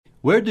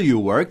Where do you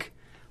work?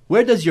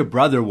 Where does your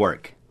brother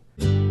work?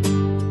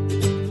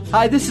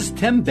 Hi, this is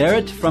Tim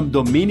Barrett from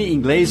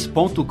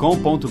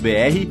domineinglês.com.br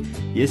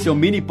e esse é o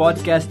mini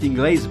podcast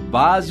Inglês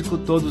Básico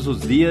Todos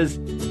os Dias,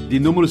 de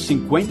número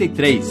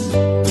 53.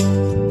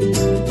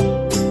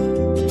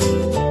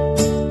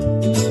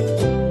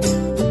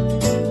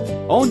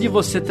 Onde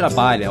você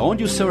trabalha?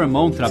 Onde o seu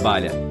irmão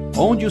trabalha?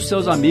 Onde os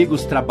seus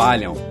amigos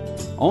trabalham?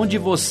 Onde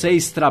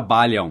vocês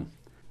trabalham?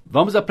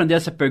 Vamos aprender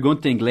essa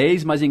pergunta em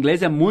inglês, mas em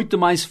inglês é muito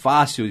mais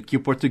fácil que o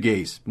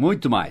português.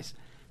 Muito mais.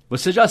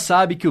 Você já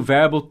sabe que o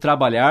verbo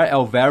trabalhar é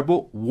o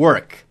verbo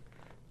work.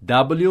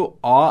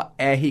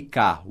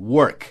 W-O-R-K.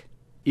 Work.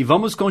 E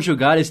vamos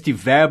conjugar este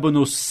verbo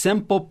no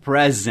simple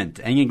present.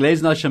 Em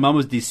inglês nós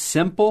chamamos de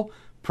simple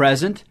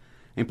present.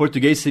 Em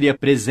português seria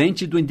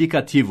presente do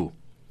indicativo.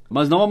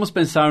 Mas não vamos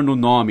pensar no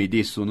nome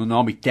disso, no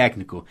nome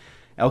técnico.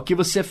 É o que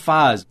você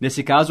faz.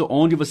 Nesse caso,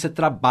 onde você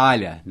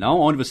trabalha. Não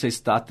onde você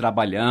está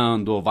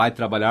trabalhando ou vai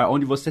trabalhar,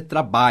 onde você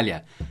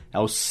trabalha. É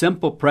o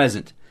simple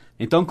present.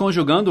 Então,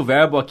 conjugando o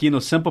verbo aqui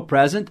no simple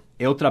present,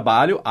 eu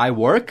trabalho, I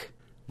work.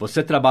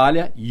 Você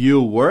trabalha,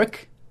 you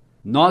work.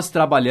 Nós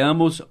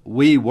trabalhamos,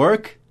 we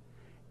work.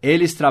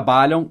 Eles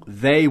trabalham,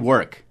 they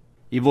work.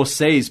 E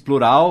vocês,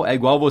 plural, é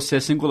igual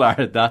você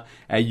singular, tá?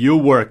 É you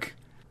work.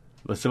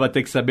 Você vai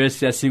ter que saber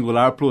se é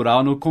singular ou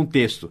plural no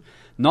contexto.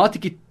 Note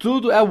que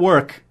tudo é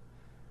work.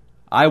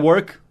 I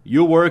work,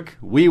 you work,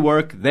 we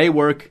work, they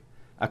work.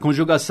 A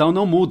conjugação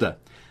não muda.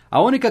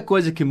 A única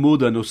coisa que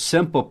muda no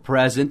simple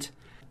present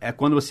é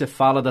quando você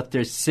fala da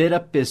terceira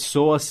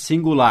pessoa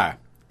singular,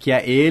 que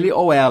é ele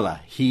ou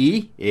ela.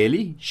 He,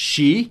 ele,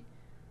 she,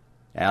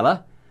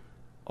 ela,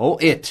 ou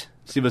it.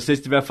 Se você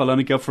estiver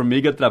falando que a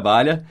formiga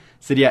trabalha,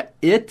 seria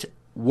it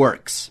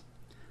works.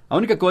 A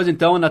única coisa,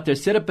 então, na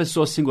terceira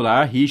pessoa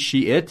singular, he,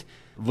 she, it,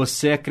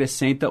 você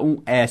acrescenta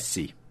um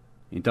S.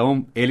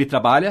 Então, ele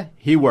trabalha,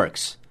 he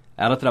works.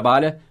 Ela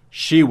trabalha,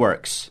 she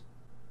works.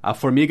 A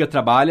formiga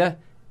trabalha,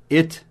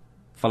 it,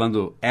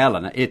 falando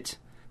ela, né? It.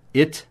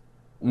 It,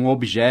 um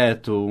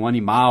objeto, um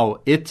animal,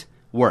 it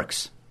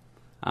works.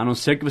 A não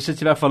ser que você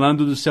estiver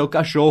falando do seu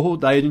cachorro,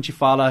 daí a gente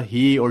fala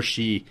he or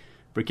she,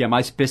 porque é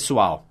mais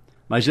pessoal.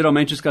 Mas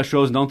geralmente os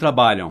cachorros não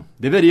trabalham.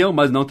 Deveriam,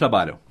 mas não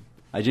trabalham.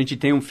 A gente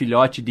tem um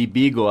filhote de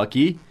beagle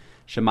aqui,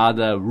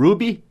 chamada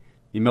Ruby,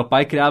 e meu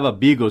pai criava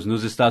beagles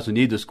nos Estados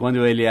Unidos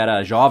quando ele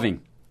era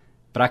jovem,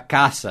 para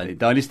caça.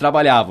 Então eles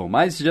trabalhavam,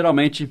 mas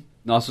geralmente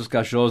nossos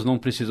cachorros não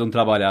precisam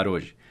trabalhar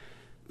hoje.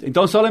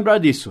 Então só lembrar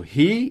disso.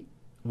 He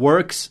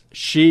works,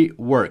 she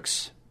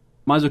works.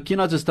 Mas o que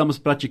nós estamos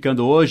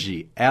praticando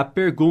hoje é a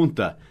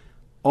pergunta: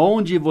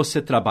 onde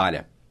você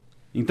trabalha?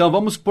 Então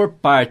vamos por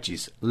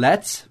partes.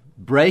 Let's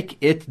break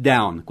it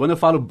down. Quando eu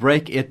falo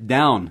break it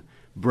down,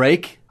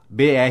 break,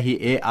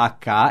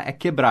 B-R-E-A-K, é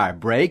quebrar.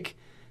 Break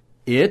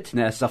it,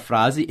 nessa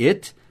frase,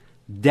 it,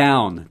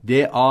 down,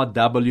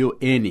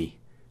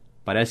 D-O-W-N.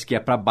 Parece que é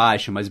para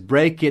baixo, mas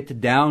break it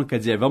down quer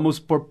dizer vamos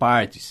por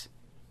partes.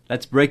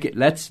 Let's break it,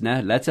 let's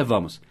é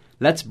vamos.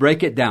 Let's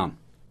break it down.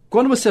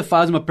 Quando você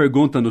faz uma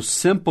pergunta no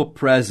simple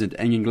present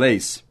em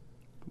inglês,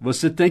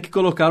 você tem que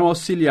colocar um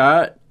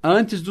auxiliar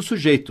antes do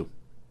sujeito.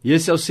 E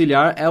esse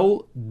auxiliar é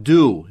o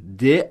do,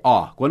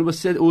 D-O. Quando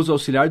você usa o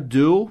auxiliar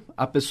do,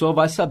 a pessoa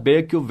vai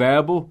saber que o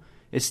verbo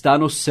está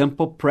no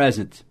simple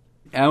present.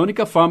 É a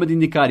única forma de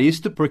indicar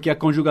isto porque a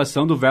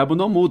conjugação do verbo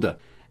não muda.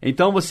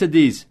 Então você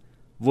diz,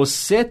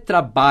 você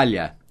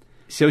trabalha.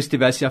 Se eu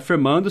estivesse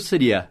afirmando,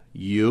 seria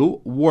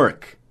you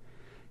work.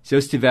 Se eu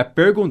estiver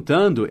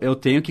perguntando, eu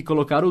tenho que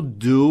colocar o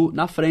do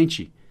na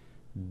frente.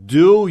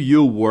 Do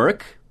you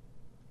work?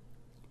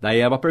 Daí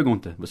é uma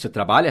pergunta. Você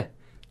trabalha?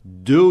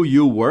 Do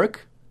you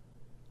work?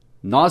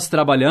 Nós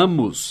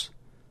trabalhamos.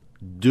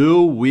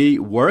 Do we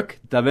work?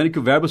 Tá vendo que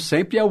o verbo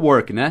sempre é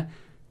work, né?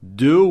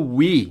 Do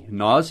we,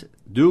 nós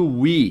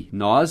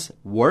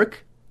work?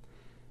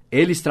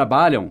 Eles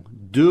trabalham.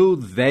 Do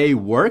they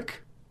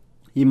work?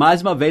 E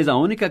mais uma vez, a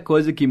única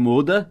coisa que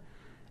muda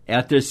é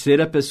a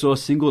terceira pessoa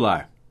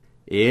singular.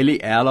 Ele,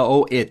 ela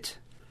ou it.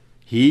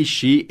 He,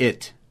 she,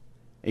 it.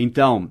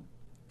 Então,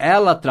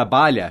 ela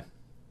trabalha,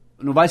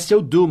 não vai ser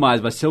o do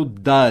mais, vai ser o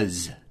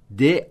does.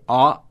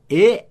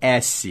 D-O-E-S.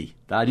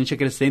 Tá? A gente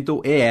acrescenta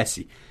o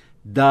E-S.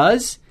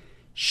 Does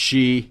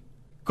she...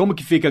 Como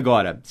que fica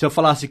agora? Se eu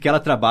falasse que ela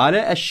trabalha,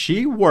 é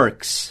she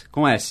works,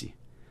 com S.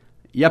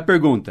 E a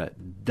pergunta,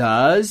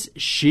 does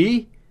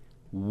she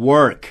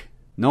work?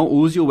 Não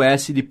use o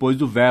S depois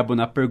do verbo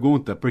na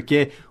pergunta,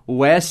 porque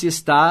o S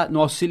está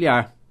no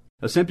auxiliar.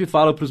 Eu sempre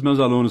falo para os meus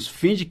alunos,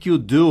 finge que o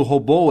do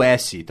roubou o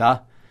S,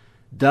 tá?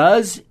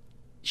 Does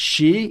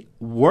she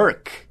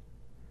work?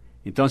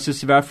 Então, se eu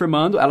estiver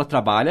afirmando, ela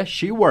trabalha,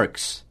 she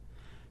works.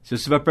 Se eu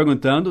estiver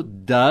perguntando,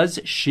 does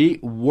she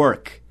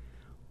work?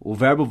 O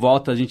verbo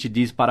volta, a gente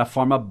diz, para a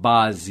forma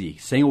base,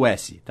 sem o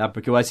S, tá?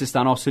 Porque o S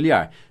está no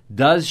auxiliar.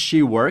 Does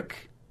she work?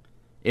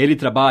 Ele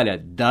trabalha,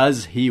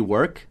 does he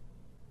work?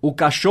 O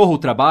cachorro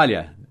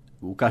trabalha?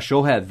 O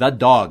cachorro é the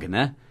dog,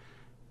 né?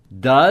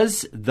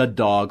 Does the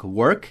dog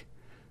work?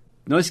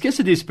 Não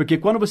esqueça disso, porque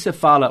quando você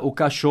fala o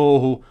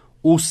cachorro,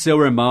 o seu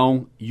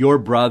irmão, your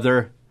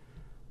brother,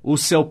 o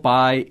seu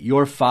pai,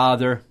 your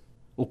father,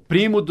 o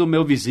primo do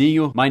meu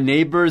vizinho, my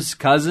neighbor's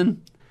cousin.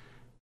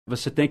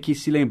 Você tem que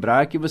se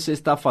lembrar que você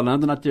está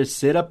falando na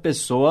terceira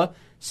pessoa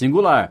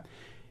singular.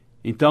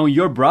 Então,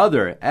 your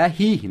brother é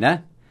he,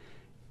 né?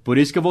 Por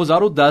isso que eu vou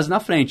usar o does na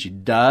frente.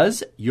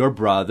 Does your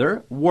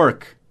brother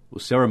work? O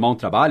seu irmão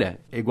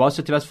trabalha? É igual se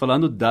eu estivesse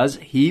falando does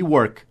he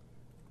work,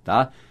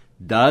 tá?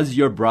 Does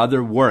your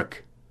brother work?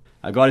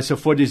 Agora, se eu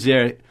for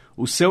dizer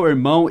o seu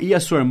irmão e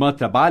a sua irmã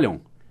trabalham,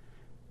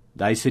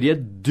 daí seria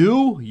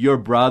do your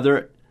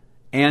brother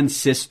and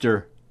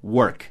sister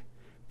work?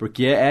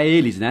 Porque é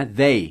eles, né?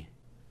 They.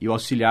 E o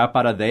auxiliar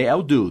para they é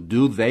o do.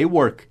 Do they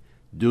work?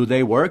 Do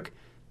they work?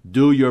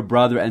 Do your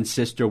brother and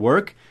sister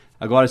work?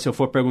 Agora, se eu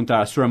for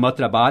perguntar, sua irmã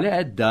trabalha,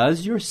 é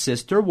does your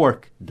sister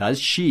work? Does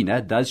she,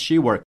 né? Does she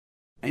work?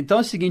 Então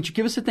é o seguinte, o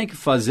que você tem que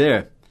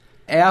fazer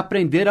é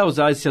aprender a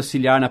usar esse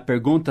auxiliar na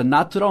pergunta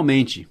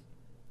naturalmente,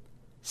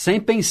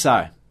 sem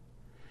pensar.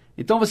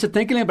 Então você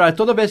tem que lembrar,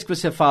 toda vez que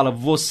você fala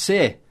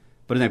você,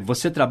 por exemplo,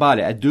 você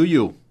trabalha, é do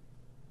you.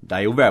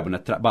 Daí o verbo, né?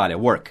 Trabalha,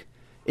 work.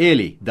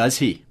 Ele,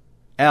 does he.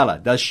 Ela,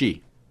 does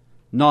she.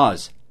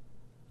 Nós,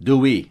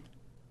 do we.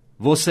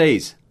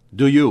 Vocês,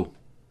 do you.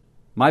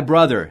 My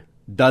brother,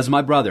 does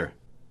my brother.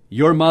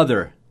 Your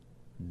mother,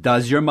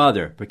 does your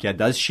mother, porque é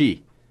does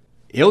she.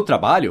 Eu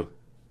trabalho,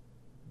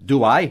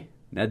 do I,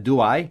 né? Do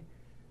I.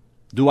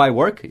 Do I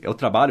work? Eu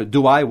trabalho,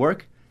 do I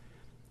work?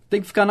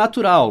 Tem que ficar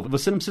natural.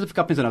 Você não precisa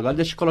ficar pensando, agora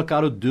deixa eu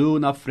colocar o do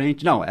na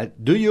frente. Não, é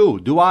do you,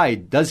 do I,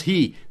 does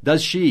he,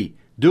 does she,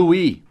 do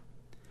we.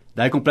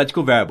 Daí complete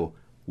com o verbo,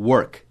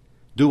 work.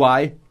 Do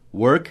I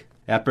work?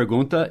 É a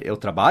pergunta, eu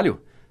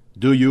trabalho?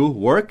 Do you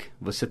work?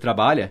 Você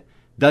trabalha?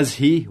 Does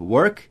he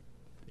work?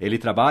 Ele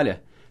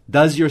trabalha?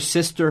 Does your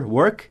sister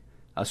work?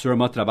 A sua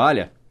irmã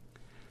trabalha?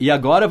 E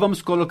agora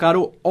vamos colocar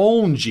o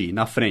onde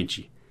na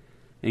frente.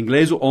 Em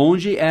inglês, o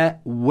onde é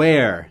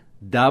where.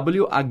 W-H-E-R-E.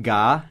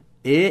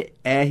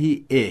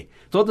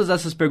 Todas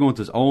essas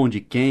perguntas,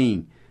 onde,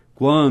 quem,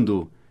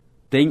 quando,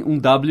 tem um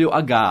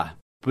W-H.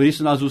 Por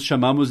isso nós os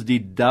chamamos de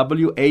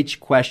WH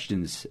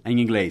questions em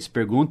inglês.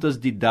 Perguntas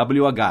de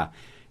W-H.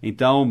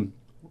 Então,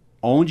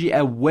 onde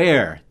é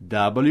where.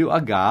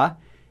 W-H-E-R-E.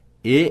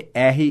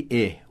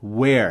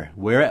 Where.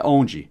 Where é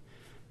onde.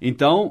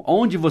 Então,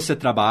 onde você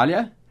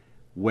trabalha?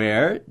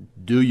 Where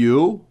do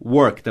you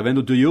work? Tá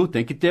vendo? Do you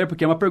tem que ter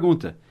porque é uma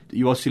pergunta.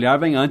 E o auxiliar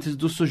vem antes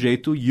do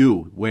sujeito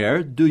you.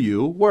 Where do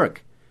you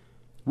work?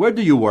 Where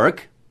do you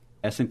work?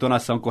 Essa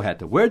entonação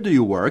correta. Where do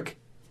you work?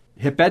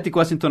 Repete com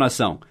essa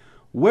entonação.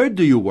 Where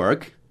do you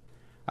work?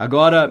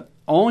 Agora,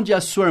 onde a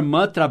sua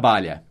irmã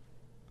trabalha?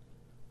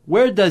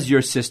 Where does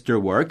your sister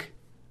work?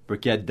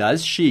 Porque é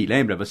does she.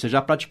 Lembra? Você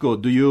já praticou.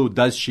 Do you,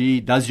 does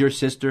she, does your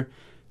sister.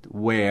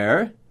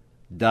 Where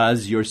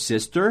does your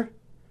sister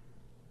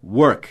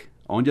work?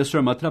 Onde a sua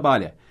irmã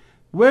trabalha.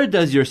 Where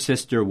does your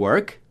sister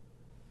work?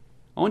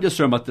 Onde a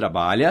sua irmã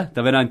trabalha?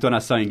 Tá vendo a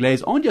entonação em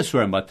inglês? Onde a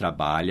sua irmã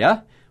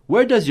trabalha?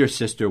 Where does your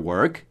sister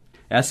work?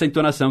 Essa é a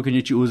entonação que a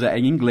gente usa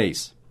em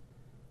inglês.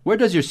 Where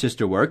does your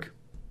sister work?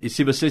 E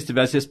se você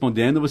estivesse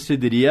respondendo, você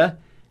diria,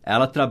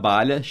 ela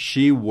trabalha,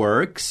 she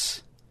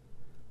works,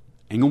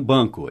 em um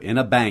banco, in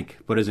a bank,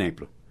 por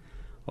exemplo.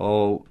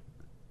 Ou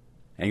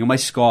em uma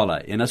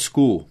escola, in a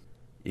school.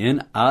 In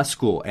a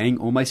school, em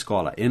uma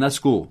escola, in a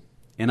school,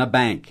 in a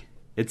bank,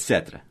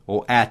 etc.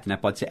 Ou at, né?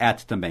 Pode ser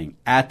at também.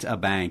 At a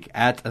bank,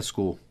 at a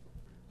school.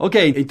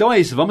 Ok, então é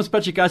isso. Vamos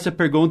praticar essa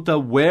pergunta.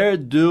 Where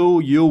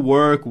do you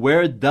work?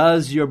 Where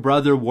does your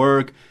brother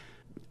work?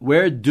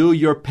 Where do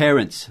your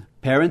parents?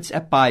 Parents é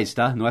pais,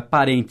 tá? Não é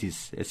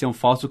parentes. Esse é um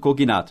falso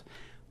cognato.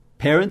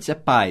 Parents é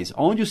pais.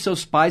 Onde os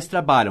seus pais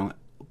trabalham?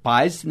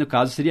 Pais, no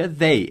caso, seria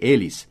they,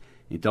 eles.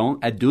 Então,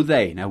 é do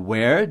they, né?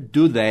 Where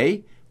do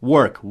they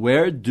work?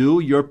 Where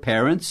do your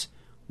parents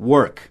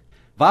work?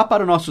 Vá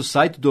para o nosso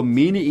site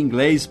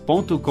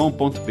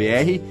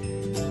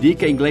domineinglês.com.br.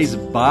 Dica Inglês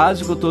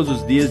Básico Todos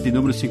os Dias de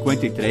número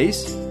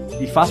 53.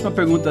 E faça uma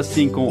pergunta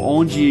assim, com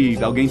onde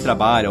alguém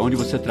trabalha, onde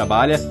você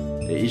trabalha.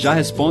 E já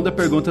responda a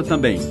pergunta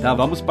também, tá?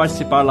 Vamos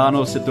participar lá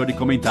no setor de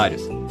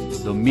comentários.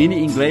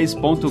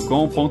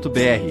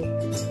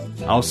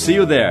 domineinglês.com.br. I'll see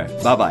you there.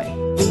 Bye bye.